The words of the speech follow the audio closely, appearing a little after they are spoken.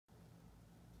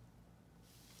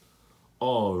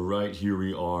All right, here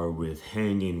we are with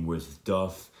Hanging with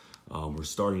Duff. We're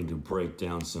starting to break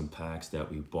down some packs that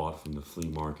we bought from the flea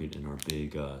market in our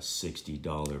big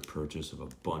 $60 purchase of a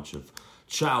bunch of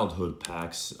childhood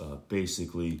packs.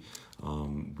 Basically,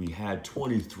 we had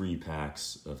 23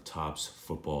 packs of Topps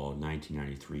Football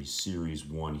 1993 Series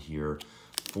 1 here,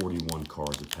 41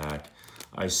 cards a pack.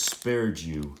 I spared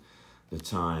you the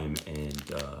time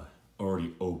and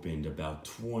already opened about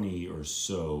 20 or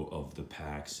so of the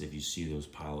packs, if you see those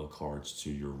pile of cards to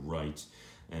your right.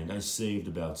 And I saved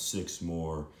about 6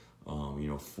 more,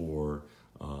 for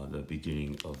the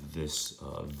beginning of this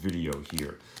video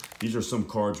here. These are some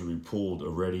cards we pulled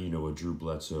already, a Drew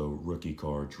Bledsoe rookie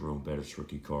card, Jerome Bettis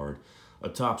rookie card, a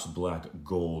Topps Black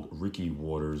Gold Ricky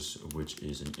Waters, which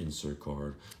is an insert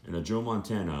card, and a Joe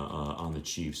Montana on the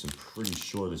Chiefs. I'm pretty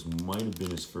sure this might have been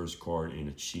his first card in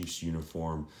a Chiefs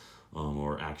uniform,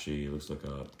 or actually it looks like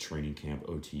a training camp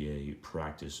OTA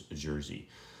practice jersey.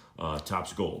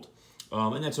 Topps Gold.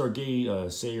 And that's our Gay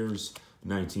Sayers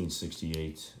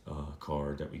 1968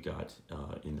 card that we got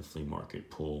in the flea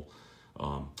market pull.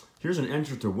 Here's an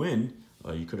enter to win.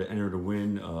 You could have entered a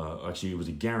win. Actually, it was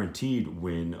a guaranteed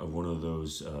win of one of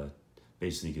those,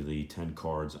 basically 10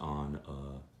 cards on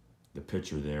the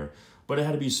picture there. But it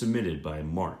had to be submitted by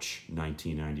March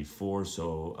 1994,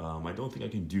 so I don't think I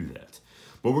can do that.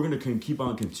 But we're going to keep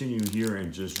on continuing here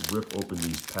and just rip open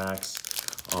these packs.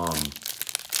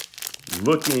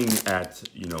 Looking at,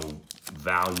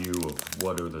 value of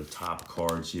what are the top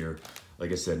cards here.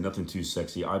 Like I said, nothing too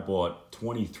sexy. I bought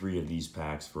 23 of these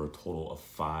packs for a total of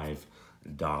 $5.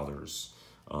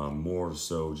 More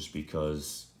so just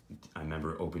because I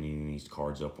remember opening these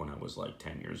cards up when I was like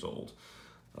 10 years old.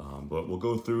 But we'll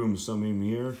go through them, some of them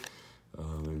here,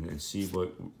 and see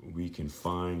what we can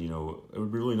find. It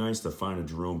would be really nice to find a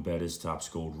Jerome Bettis Topps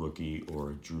Gold rookie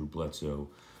or a Drew Bledsoe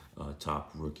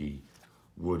top rookie.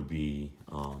 Would be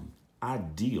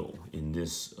ideal in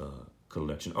this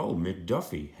collection. Oh,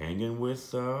 McDuffie, hanging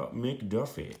with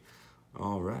McDuffie.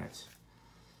 All right.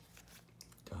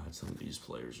 God, some of these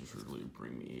players just really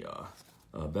bring me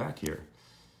back here.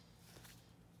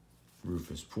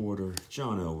 Rufus Porter,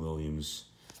 John L. Williams,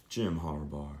 Jim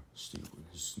Harbaugh, Steve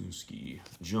Wisniewski,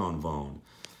 John Vaughn,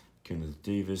 Kenneth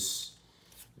Davis,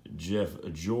 Jeff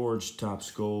George,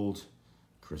 Topps Gold,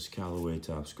 Chris Callaway,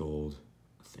 Topps Gold.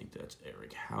 I think that's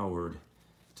Eric Howard,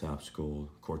 Topps Gold,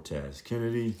 Cortez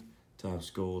Kennedy, Topps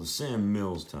Gold, Sam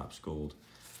Mills, Topps Gold,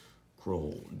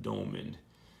 Kroll, Doman,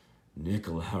 Nick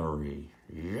Lowry,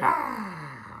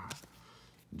 yeah!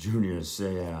 Junior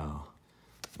Seau,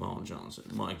 Vaughn Johnson,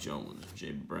 Mike Jones,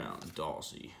 Jay Brown,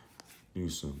 Dawsey,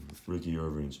 Newsom, Ricky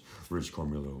Irvins, Rich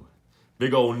Carmillo,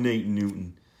 big old Nate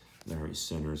Newton, Larry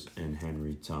Centers, and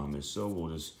Henry Thomas. So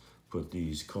we'll just put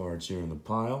these cards here in the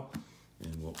pile.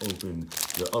 And we'll open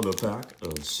the other pack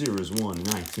of Series 1,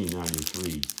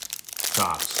 1993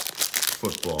 Topps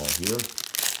Football here.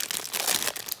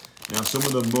 Now, some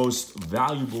of the most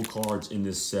valuable cards in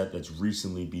this set that's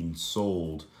recently been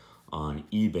sold on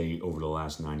eBay over the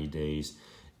last 90 days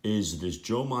is this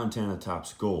Joe Montana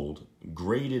Topps Gold,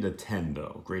 graded a 10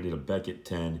 though, graded a Beckett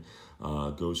 10,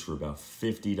 goes for about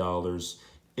 $50.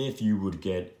 If you would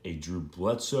get a Drew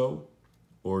Bledsoe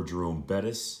or Jerome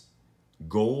Bettis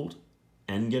Gold,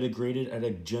 and get it graded at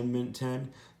a Gen Mint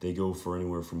 10, they go for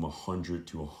anywhere from $100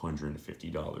 to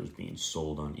 $150 being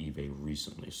sold on eBay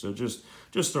recently. So just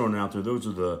throwing it out there. Those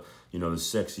are the the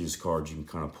sexiest cards you can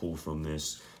kind of pull from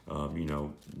this.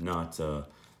 Not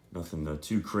nothing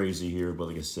too crazy here, but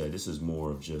like I said, this is more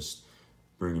of just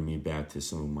bringing me back to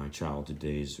some of my childhood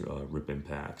days, ripping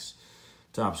packs.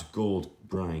 Topps Gold,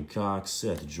 Brian Cox,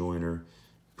 Seth Joyner,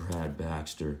 Brad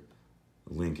Baxter,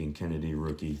 Lincoln Kennedy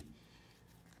rookie.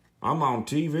 I'm on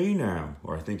TV now.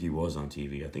 Or I think he was on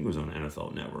TV. I think he was on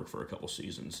NFL Network for a couple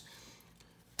seasons.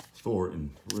 Thornton,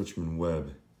 Richmond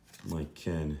Webb, Mike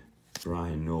Ken,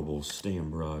 Brian Noble, Stan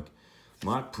Brock,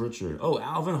 Mike Pritchard. Oh,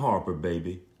 Alvin Harper,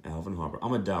 baby. Alvin Harper.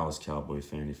 I'm a Dallas Cowboy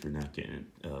fan if you're not getting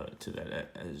to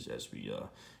that as we,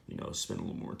 spend a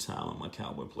little more time on my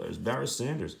Cowboy players. Barry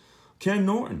Sanders, Ken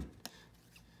Norton,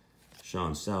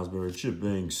 Sean Salisbury, Chip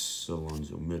Banks,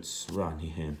 Alonzo Mitz, Rodney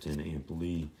Hampton, Amp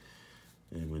Lee.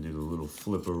 And we do the little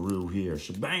flipperoo here.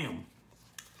 Shabam!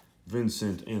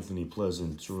 Vincent, Anthony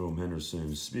Pleasant, Jerome Henderson,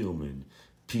 Spielman,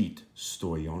 Pete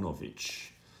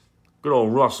Stoyanovich. Good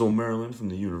old Russell Maryland from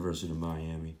the University of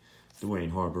Miami.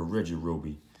 Dwayne Harper, Reggie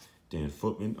Roby, Dan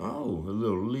Footman. Oh, the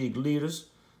little league leaders.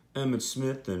 Emmett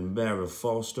Smith and Barry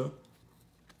Foster.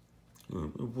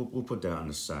 We'll put that on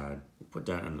the side. We'll put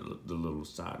that on the little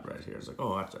side right here. It's like,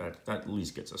 oh, that at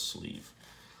least gets a sleeve.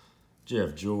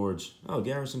 Jeff George. Oh,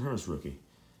 Garrison Hurst rookie.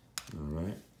 All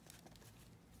right.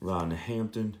 Rodney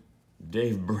Hampton,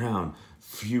 Dave Brown,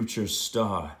 future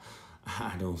star.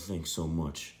 I don't think so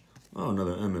much. Oh,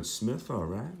 another Emmitt Smith. All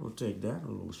right, we'll take that. A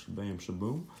little shabam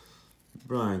shaboom.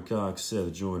 Brian Cox,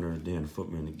 Seth Joyner, Dan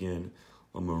Footman again.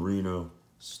 Marino,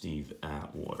 Steve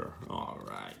Atwater. All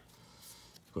right.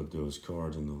 Put those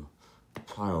cards in the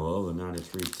pile of the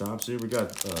 93 tops. Here we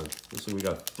got, let's see, we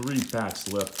got 3 packs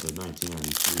left for the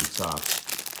 1993 tops.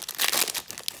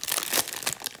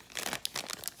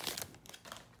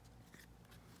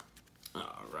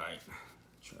 All right.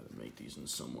 Try to make these in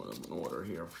somewhat of an order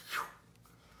here.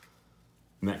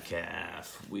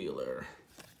 Metcalf, Wheeler,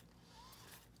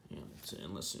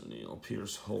 Hamilton, Leslie O'Neal,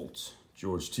 Pierce, Holt,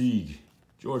 George Teague,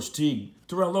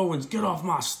 Terrell Owens, get off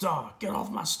my star,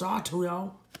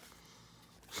 Terrell.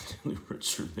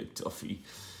 Richard McDuffie,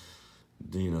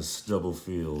 Dana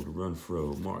Stubblefield,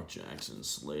 Renfro, Mark Jackson,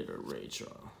 Slater, Ray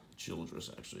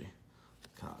Childress, actually,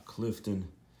 Kyle Clifton,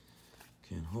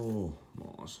 Ken Hole,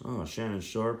 Moss, Shannon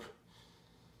Sharp.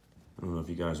 I don't know if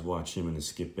you guys watch him in the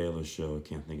Skip Bayless show. I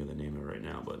can't think of the name of it right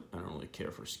now, but I don't really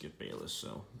care for Skip Bayless,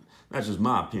 so that's just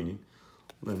my opinion.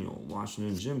 Lemuel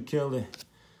Washington, Jim Kelly,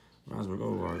 Rosberg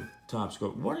O'Rourke, Tops go.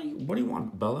 What do you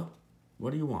want, Bella?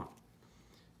 What do you want?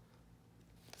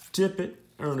 Tippett,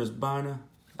 Ernest Biner,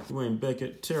 Dwayne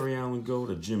Beckett, Terry Allen Gold,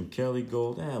 a Jim Kelly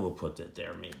Gold. We'll put that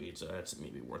there. Maybe that's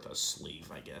maybe worth a sleeve,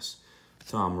 I guess.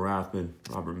 Tom Rathman,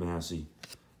 Robert Massey,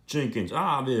 Jenkins.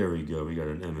 There we go. We got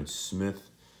an Emmitt Smith.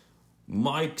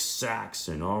 Mike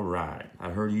Saxon, all right.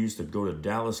 I heard he used to go to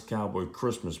Dallas Cowboy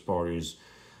Christmas parties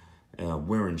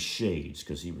wearing shades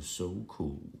because he was so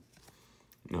cool.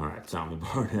 All right, Tommy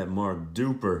Barnett, Mark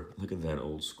Duper. Look at that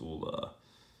old school,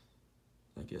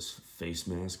 I guess, face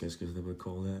mask, I guess they would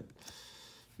call that.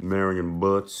 Marion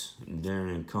Butts,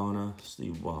 Darren Connor,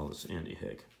 Steve Wallace, Andy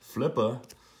Hick, Flipper,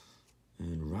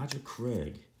 and Roger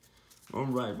Craig. All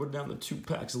right, we're down to 2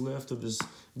 packs left of this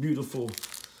beautiful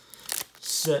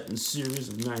set and series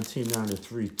of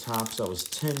 1993 tops. I was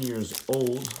 10 years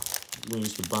old when I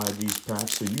used to buy these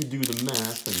packs, so you do the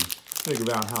math and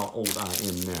figure out how old I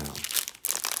am now.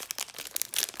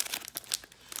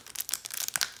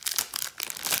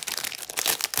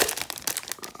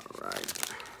 All right.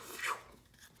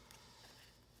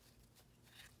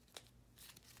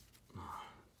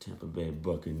 Tampa Bay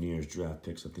Buccaneers draft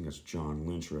picks. I think that's John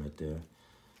Lynch right there.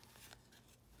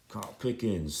 Carl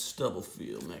Pickens,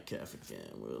 Stubblefield, Metcalf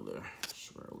again, Wheeler,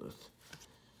 Schwerlith,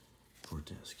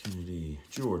 Cortez Kennedy,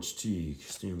 George Teague,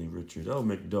 Stanley Richard,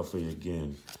 McDuffie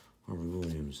again, Harvey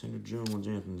Williams, Henry Jones,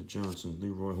 Anthony Johnson,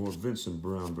 Leroy Hoare, Vincent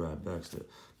Brown, Brad Baxter,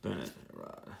 Bennett,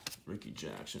 Ricky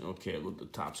Jackson. Okay, look at the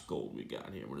Topps gold we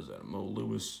got here. What is that? Mo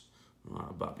Lewis,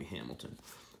 Bobby Hamilton,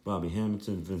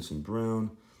 Vincent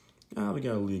Brown. We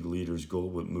got a league leaders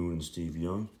gold with Moon and Steve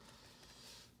Young.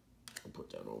 I'll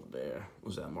put that over there.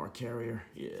 Was that Mark Carrier?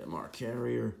 Yeah, Mark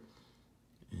Carrier.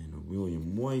 And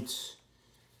William White.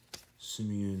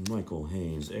 Simeon, Michael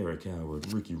Haynes, Eric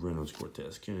Howard, Ricky Reynolds,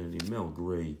 Cortez Kennedy, Mel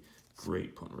Gray.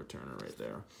 Great punt returner right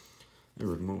there.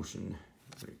 Eric Motion,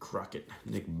 Ray Crockett,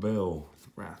 Nick Bell,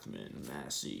 Rathman,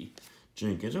 Massey,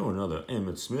 Jenkins. Another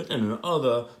Emmitt Smith. And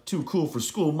another Too Cool for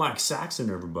School, Mike Saxon,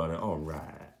 everybody. All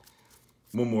right.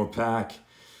 One more pack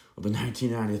of the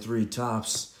 1993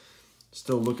 Topps.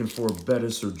 Still looking for a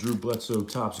Bettis or Drew Bledsoe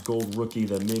Topps gold rookie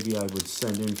that maybe I would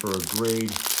send in for a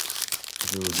grade.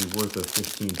 It would be worth a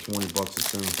 15, 20 bucks a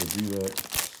send to do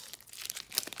that.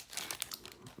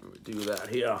 We do that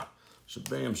here.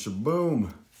 Shabam,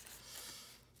 shaboom.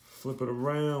 Flip it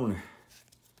around.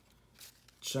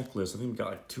 Checklist. I think we got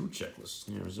like 2 checklists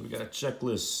here. So we got a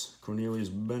checklist. Cornelius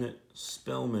Bennett,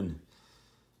 Spellman,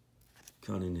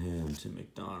 Cunningham, Tim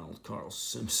McDonald, Carl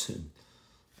Simpson,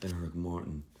 Eric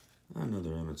Martin. Another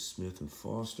Emmitt Smith and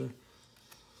Foster.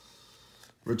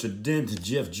 Richard Dent,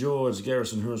 Jeff George,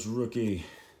 Garrison Hurst rookie.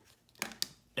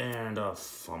 And a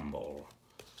fumble.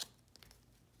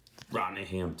 Rodney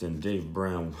Hampton, Dave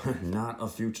Brown. Not a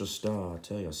future star, I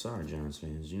tell you. Sorry, Giants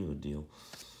fans. You know the deal.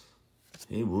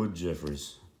 Haywood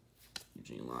Jeffries.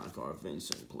 Eugene Lockhart,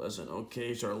 Vincent Pleasant.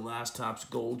 Okay, so our last Topps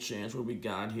gold chance. What we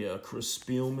got here? Chris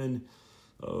Spielman.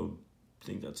 I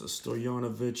think that's a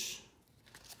Stoyanovich.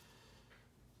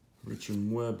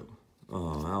 Richard Webb,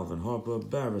 Alvin Harper,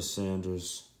 Barry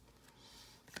Sanders,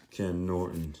 Ken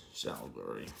Norton,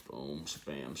 Salisbury, boom,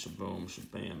 shabam, shaboom,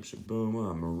 shabam,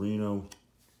 shaboom, Marino.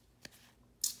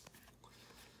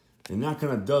 And that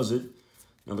kind of does it.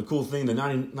 Now the cool thing, the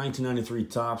 1993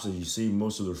 Topps, as you see,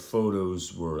 most of their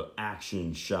photos were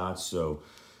action shots, so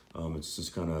it's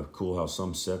just kind of cool how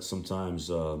some sets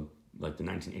sometimes, like the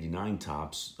 1989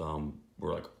 Topps,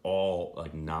 were like all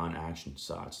like non-action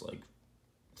shots, like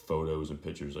photos and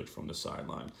pictures like from the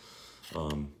sideline.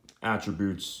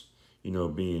 Attributes,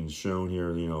 being shown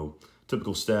here,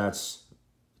 typical stats: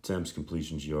 attempts,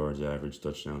 completions, yards, average,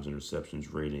 touchdowns,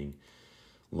 interceptions, rating,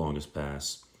 longest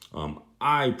pass.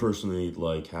 I personally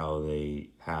like how they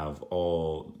have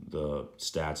all the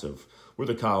stats of where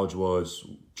the college was,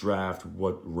 draft,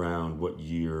 what round, what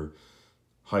year,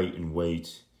 height and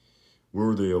weight,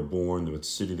 where they were born, what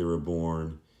city they were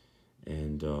born,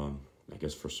 and I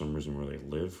guess for some reason where they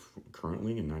live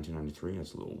currently in 1993.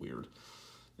 That's a little weird.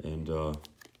 And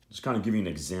just kind of give you an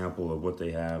example of what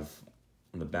they have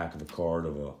on the back of the card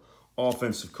of a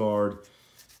offensive card.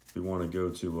 If you want to go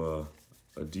to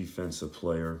a defensive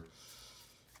player,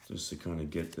 just to kind of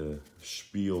get the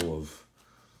spiel of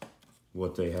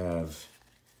what they have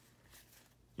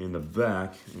in the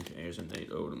back. Okay, here's a Nate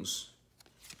Odoms.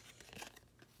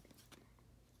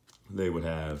 They would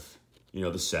have,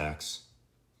 the sacks,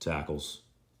 tackles,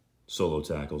 solo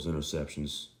tackles,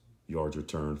 interceptions, yards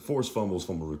returned, forced fumbles,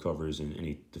 fumble recoveries, and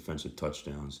any defensive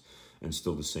touchdowns, and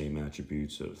still the same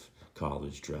attributes of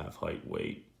college, draft, height,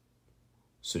 weight,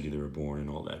 city they were born, and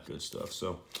all that good stuff.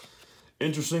 So,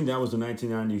 interesting. That was the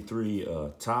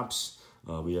 1993 Topps.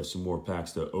 We have some more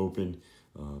packs to open.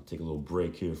 Take a little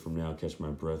break here from now, catch my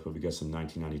breath, but we got some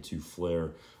 1992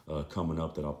 Flair coming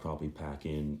up that I'll probably pack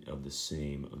in of the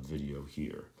same video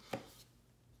here.